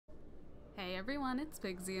everyone, it's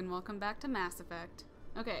Bigsy and welcome back to Mass Effect.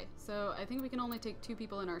 Okay, so I think we can only take 2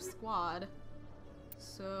 people in our squad.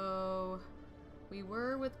 So we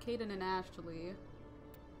were with Kaden and Ashley.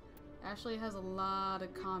 Ashley has a lot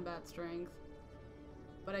of combat strength,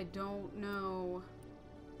 but I don't know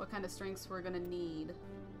what kind of strengths we're gonna need.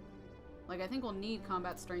 Like, I think we'll need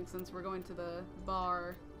combat strength since we're going to the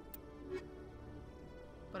bar,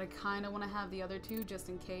 but I kind of want to have the other 2 just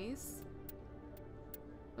in case.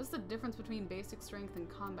 What's the difference between basic strength and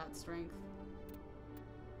combat strength?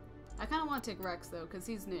 I kind of want to take Rex though, because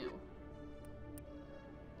he's new.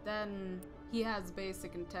 Then he has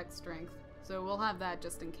basic and tech strength, so we'll have that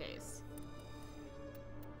just in case.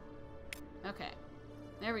 Okay,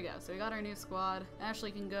 there we go. So we got our new squad. Ashley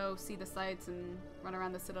can go see the sights and run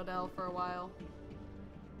around the Citadel for a while.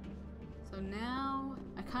 So now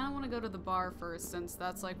I kind of want to go to the bar first, since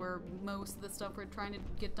that's like where most of the stuff we're trying to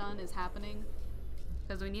get done is happening.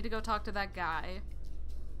 Because we need to go talk to that guy.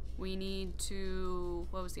 We need to...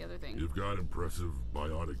 what was the other thing? You've got impressive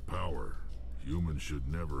biotic power. Humans should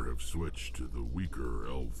never have switched to the weaker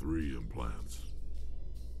L3 implants.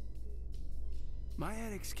 My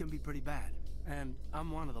headaches can be pretty bad, and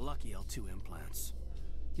I'm one of the lucky L2 implants.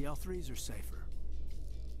 The L3s are safer.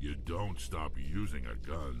 You don't stop using a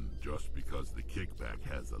gun just because the kickback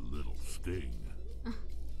has a little sting.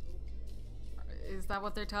 Is that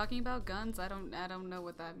what they're talking about? Guns? I don't know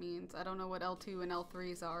what that means. I don't know what L2 and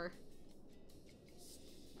L3s are.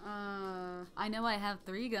 I know I have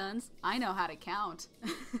 3 guns. I know how to count.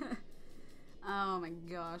 Oh my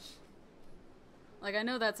gosh. Like, I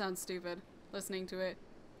know that sounds stupid, listening to it,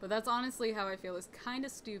 but that's honestly how I feel. Is kind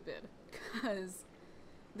of stupid, because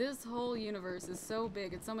this whole universe is so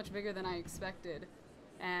big. It's so much bigger than I expected.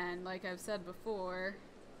 And like I've said before...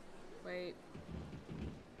 wait...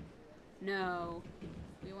 no.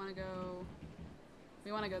 We want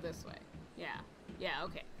to go this way. Yeah. Yeah,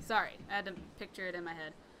 okay. Sorry. I had to picture it in my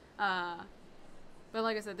head. But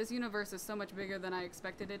like I said, this universe is so much bigger than I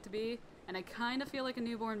expected it to be, and I kind of feel like a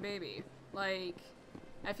newborn baby. Like,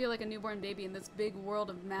 I feel like a newborn baby in this big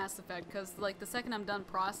world of Mass Effect, because like the second I'm done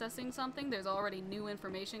processing something, there's already new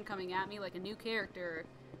information coming at me, like a new character,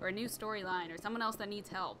 or a new storyline, or someone else that needs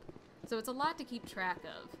help. So it's a lot to keep track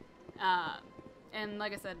of. And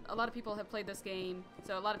like I said, a lot of people have played this game,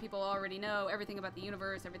 so a lot of people already know everything about the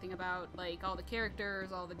universe, everything about, like, all the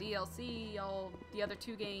characters, all the DLC, all the other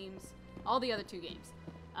 2 games. All the other 2 games.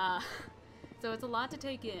 So it's a lot to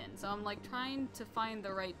take in, so I'm, like, trying to find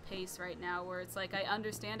the right pace right now, where it's like I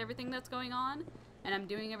understand everything that's going on, and I'm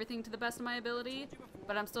doing everything to the best of my ability,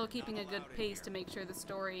 but I'm still keeping a good pace to make sure the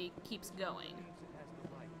story keeps going.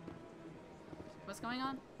 What's going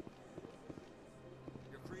on?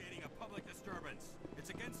 Creating a public disturbance. It's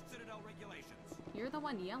against Citadel regulations. You're the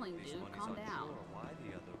one yelling, dude. Calm down. Sure why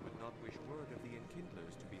the other would not wish word of the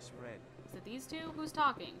enkindlers to be spread. Is it these 2? Who's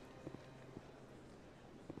talking?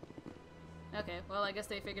 Okay, well, I guess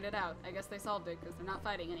they figured it out. I guess they solved it, because they're not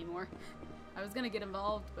fighting anymore. I was gonna get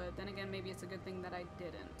involved, but then again, maybe it's a good thing that I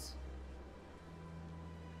didn't.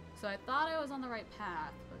 So I thought I was on the right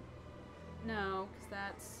path, but no, because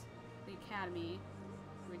that's the academy.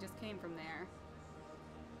 We just came from there.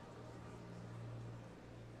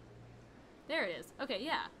 There it is. Okay,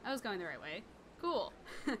 yeah, I was going the right way. Cool.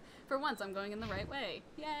 For once, I'm going in the right way.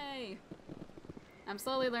 Yay! I'm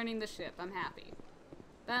slowly learning the ship. I'm happy.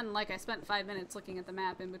 Then, like, I spent 5 minutes looking at the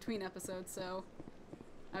map in between episodes, so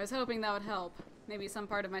I was hoping that would help. Maybe some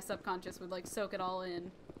part of my subconscious would, like, soak it all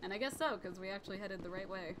in. And I guess so, because we actually headed the right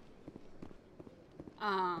way.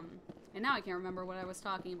 And now I can't remember what I was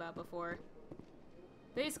talking about before.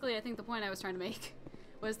 Basically, I think the point I was trying to make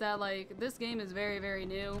was that, like, this game is very, very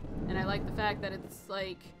new, and I like the fact that it's,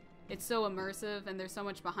 like, it's so immersive and there's so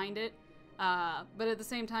much behind it. But at the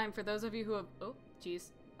same time, for those of you who have, oh,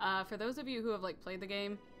 jeez. For those of you who have, like, played the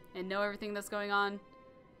game and know everything that's going on,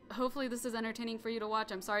 hopefully this is entertaining for you to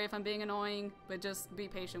watch. I'm sorry if I'm being annoying, but just be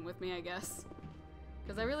patient with me, I guess.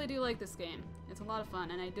 Because I really do like this game. It's a lot of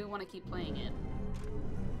fun, and I do want to keep playing it.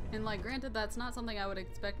 And, like, granted, that's not something I would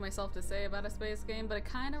expect myself to say about a space game, but it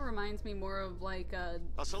kind of reminds me more of, like, a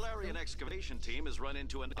Solarian excavation team has run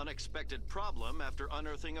into an unexpected problem after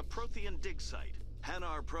unearthing a Prothean dig site.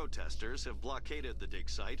 Hanar protesters have blockaded the dig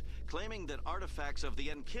site, claiming that artifacts of the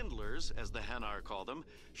Enkindlers, as the Hanar call them,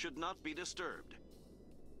 should not be disturbed.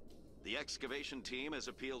 The excavation team has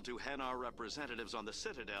appealed to Hanar representatives on the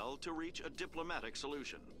Citadel to reach a diplomatic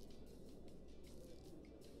solution.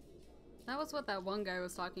 That was what that one guy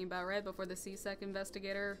was talking about, right? Before the C-Sec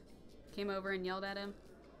investigator came over and yelled at him.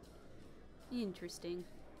 Interesting.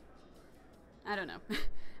 I don't know.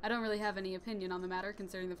 I don't really have any opinion on the matter,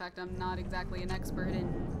 considering the fact I'm not exactly an expert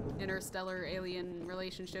in interstellar alien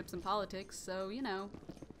relationships and politics, so, you know,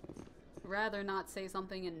 rather not say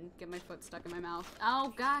something and get my foot stuck in my mouth.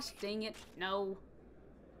 Oh gosh, dang it. No.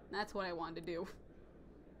 That's what I wanted to do.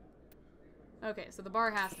 Okay, so the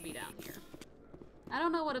bar has to be down here. I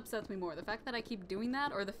don't know what upsets me more, the fact that I keep doing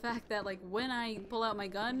that, or the fact that, like, when I pull out my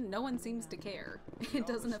gun, no one seems to care. It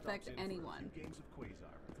doesn't affect anyone.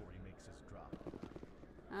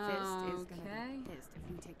 Fist is gonna be pissed if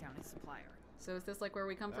we take down his supplier. So is this like where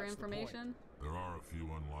we come for information? There are a few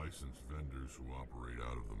unlicensed vendors who operate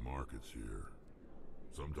out of the markets here.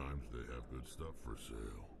 Sometimes they have good stuff for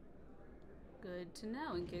sale. Good to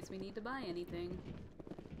know in case we need to buy anything.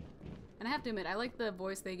 And I have to admit, I like the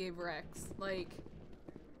voice they gave Rex. Like,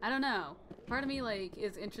 I don't know. Part of me, like,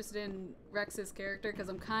 is interested in Rex's character because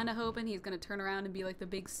I'm kind of hoping he's going to turn around and be, like, the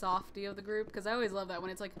big softy of the group. Because I always love that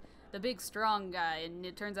when it's, like, the big strong guy and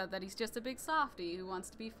it turns out that he's just a big softy who wants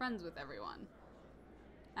to be friends with everyone.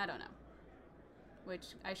 I don't know.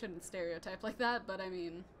 Which, I shouldn't stereotype like that, but I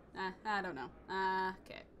mean, I don't know.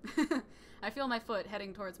 Okay. I feel my foot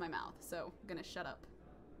heading towards my mouth, so I'm gonna shut up.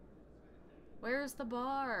 Where's the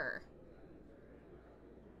bar?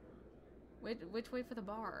 Which way for the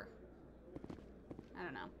bar? I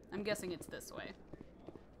don't know. I'm guessing it's this way.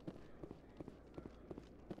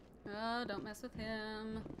 Oh, don't mess with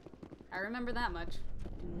him. I remember that much.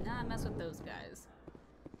 Do not mess with those guys.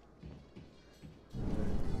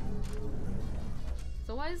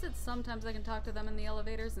 So why is it sometimes I can talk to them in the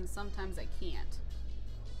elevators and sometimes I can't?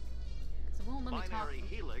 Because it won't let me talk. Binary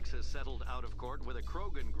Helix has settled out of court with a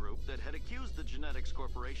Krogan group that had accused the Genetics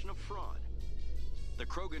Corporation of fraud. The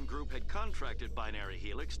Krogan group had contracted Binary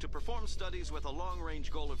Helix to perform studies with a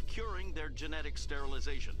long-range goal of curing their genetic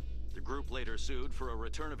sterilization. The group later sued for a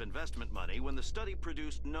return of investment money when the study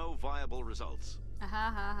produced no viable results. Ha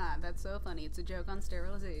ha ha, that's so funny. It's a joke on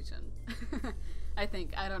sterilization. I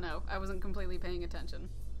think. I don't know. I wasn't completely paying attention.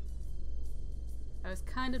 I was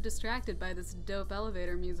kind of distracted by this dope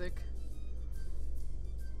elevator music.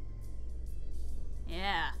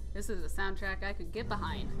 Yeah, this is a soundtrack I could get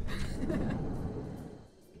behind.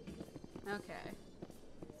 Okay.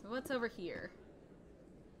 So what's over here?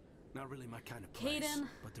 Not really my kind of place, Caden.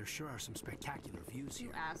 but there sure are some spectacular views You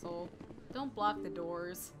here. asshole. Don't block the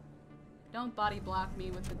doors. Don't body block me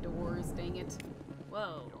with the doors, dang it.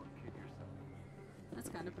 Whoa. That's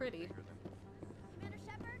kind of pretty. Commander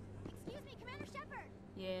Shepard? Excuse me, Commander Shepard!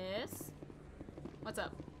 Yes? What's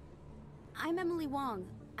up? I'm Emily Wong.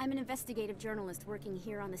 I'm an investigative journalist working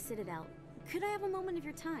here on the Citadel. Could I have a moment of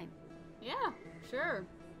your time? Yeah, sure.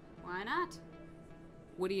 Why not?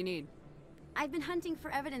 What do you need? I've been hunting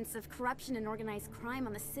for evidence of corruption and organized crime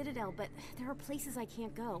on the Citadel, but there are places I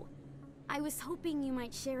can't go. I was hoping you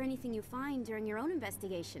might share anything you find during your own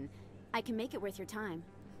investigation. I can make it worth your time.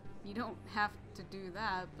 You don't have to do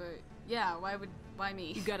that, but yeah, why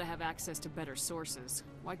me? You gotta have access to better sources.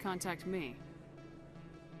 Why contact me?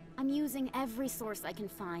 I'm using every source I can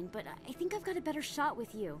find, but I think I've got a better shot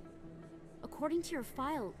with you. According to your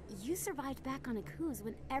file, you survived back on Akuz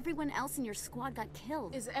when everyone else in your squad got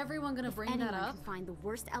killed. Is everyone gonna bring that Anyone up? can find the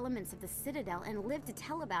worst elements of the Citadel and live to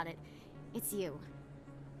tell about it. It's you.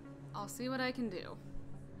 I'll see what I can do.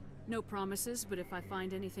 No promises, but if I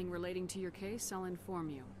find anything relating to your case, I'll inform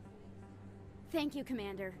you. Thank you,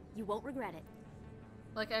 Commander. You won't regret it.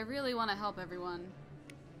 Like, I really want to help everyone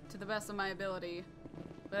to the best of my ability,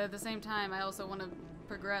 but at the same time, I also want to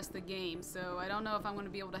progress the game, so I don't know if I'm going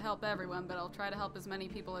to be able to help everyone, but I'll try to help as many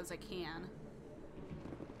people as I can.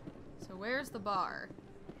 So where's the bar?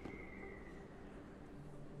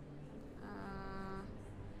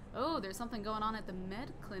 Oh, there's something going on at the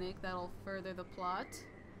med clinic that'll further the plot.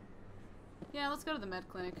 Yeah, let's go to the med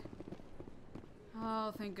clinic.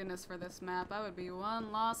 Oh, thank goodness for this map. I would be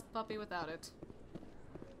one lost puppy without it.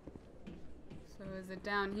 So is it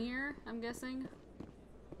down here, I'm guessing?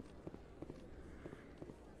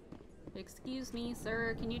 Excuse me,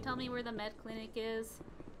 sir. Can you tell me where the med clinic is?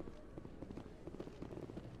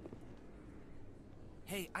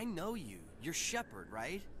 Hey, I know you. You're Shepard,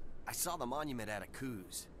 right? I saw the monument at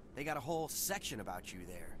Akuz. They got a whole section about you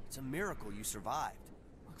there. It's a miracle you survived.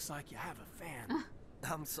 Looks like you have a fan.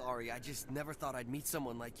 I'm sorry, I just never thought I'd meet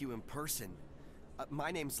someone like you in person.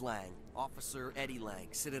 My name's Lang, Officer Eddie Lang,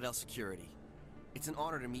 Citadel Security. It's an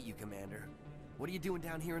honor to meet you, Commander. What are you doing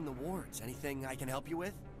down here in the wards? Anything I can help you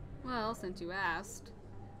with? Well, since you asked.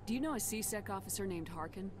 Do you know a C-Sec officer named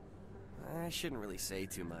Harkin? I shouldn't really say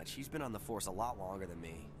too much. He's been on the force a lot longer than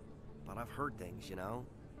me. But I've heard things, you know?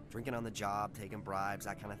 Drinking on the job, taking bribes,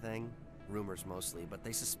 that kind of thing. Rumors mostly, but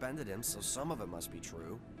they suspended him, so some of it must be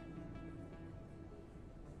true.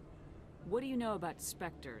 What do you know about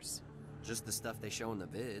specters? Just the stuff they show in the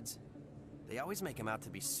vids. They always make them out to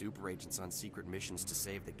be super agents on secret missions to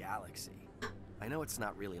save the galaxy. I know it's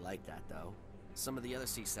not really like that, though. Some of the other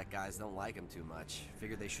CSEC guys don't like them too much.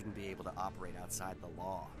 Figure they shouldn't be able to operate outside the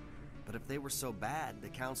law. But if they were so bad, the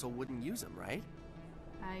Council wouldn't use them, right?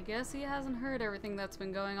 I guess he hasn't heard everything that's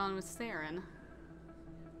been going on with Saren.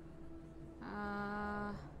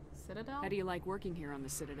 Citadel? How do you like working here on the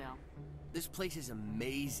Citadel? This place is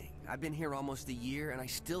amazing. I've been here almost a year, and I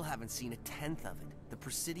still haven't seen a tenth of it. The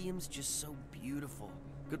Presidium's just so beautiful.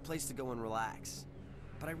 Good place to go and relax.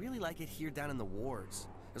 But I really like it here down in the wards.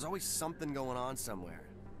 There's always something going on somewhere.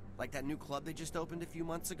 Like that new club they just opened a few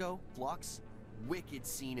months ago, Flux. Wicked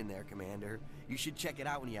scene in there, Commander. You should check it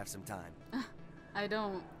out when you have some time. I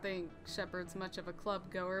don't think Shepard's much of a club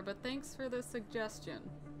goer, but thanks for the suggestion.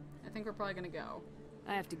 I think we're probably gonna go.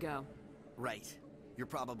 I have to go. Right. You're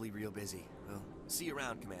probably real busy. Well, see you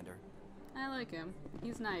around, Commander. I like him.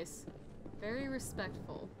 He's nice. Very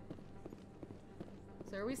respectful.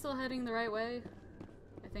 So are we still heading the right way?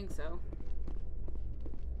 I think so.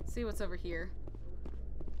 Let's see what's over here.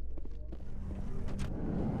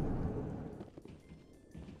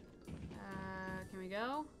 Can we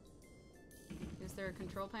go? Is there a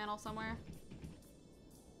control panel somewhere?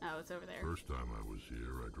 Oh, it's over there. First time I was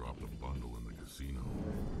here, I dropped a bundle in the casino.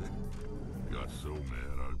 Got so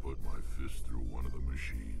mad I put my fist through one of the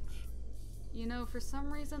machines. You know, for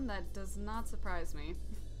some reason, that does not surprise me.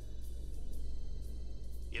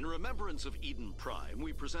 In remembrance of Eden Prime,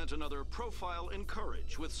 we present another Profile in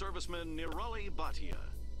Courage with serviceman Nirali Bhatia.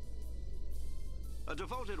 A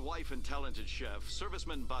devoted wife and talented chef,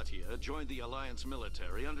 serviceman Bhatia joined the Alliance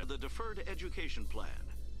military under the Deferred Education Plan.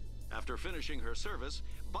 After finishing her service,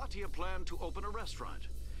 Bhatia planned to open a restaurant.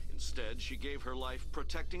 Instead, she gave her life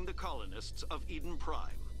protecting the colonists of Eden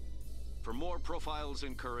Prime. For more Profiles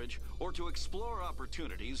in Courage, or to explore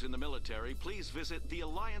opportunities in the military, please visit the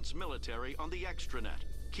Alliance Military on the extranet.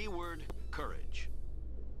 Keyword, Courage.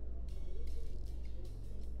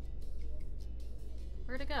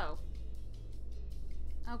 Where'd it go?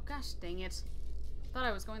 Oh gosh, dang it. Thought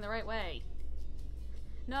I was going the right way.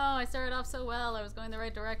 No, I started off so well, I was going the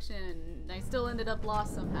right direction. I still ended up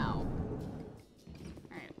lost somehow.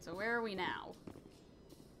 Alright, so where are we now?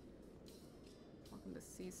 Welcome to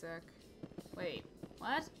CSEC. Wait,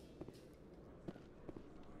 what?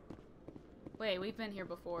 Wait, we've been here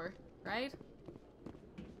before, right?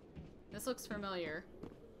 This looks familiar.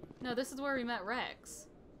 No, this is where we met Rex.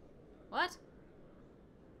 What?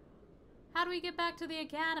 How do we get back to the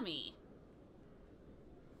academy?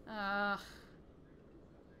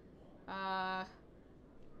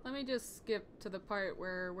 Let me just skip to the part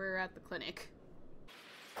where we're at the clinic.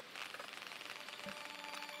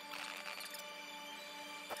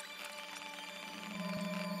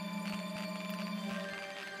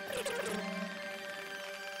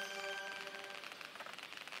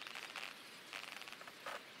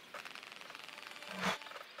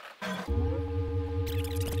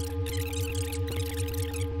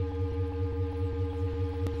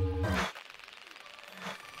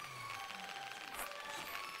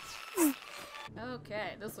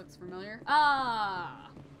 Okay, this looks familiar. Ah!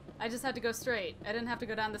 I just had to go straight. I didn't have to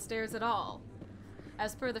go down the stairs at all.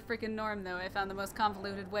 As per the frickin' norm, though, I found the most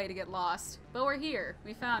convoluted way to get lost. But we're here.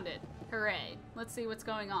 We found it. Hooray. Let's see what's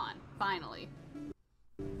going on. Finally.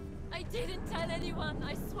 I didn't tell anyone,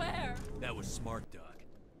 I swear! That was smart, Doug.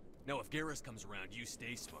 Now if Garrus comes around, you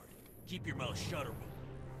stay smart. Keep your mouth shut or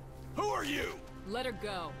we'll... Who are you? Let her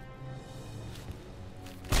go.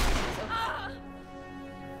 Ah!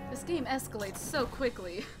 This game escalates so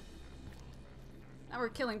quickly. Now we're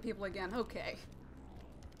killing people again. Okay.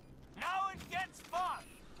 Now it gets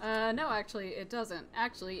fun! No, actually, it doesn't.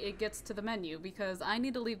 Actually, it gets to the menu, because I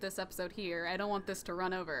need to leave this episode here. I don't want this to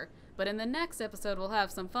run over. But in the next episode, we'll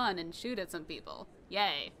have some fun and shoot at some people.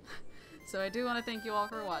 Yay! So I do want to thank you all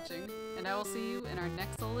for watching, and I will see you in our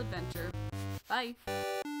next little adventure. Bye!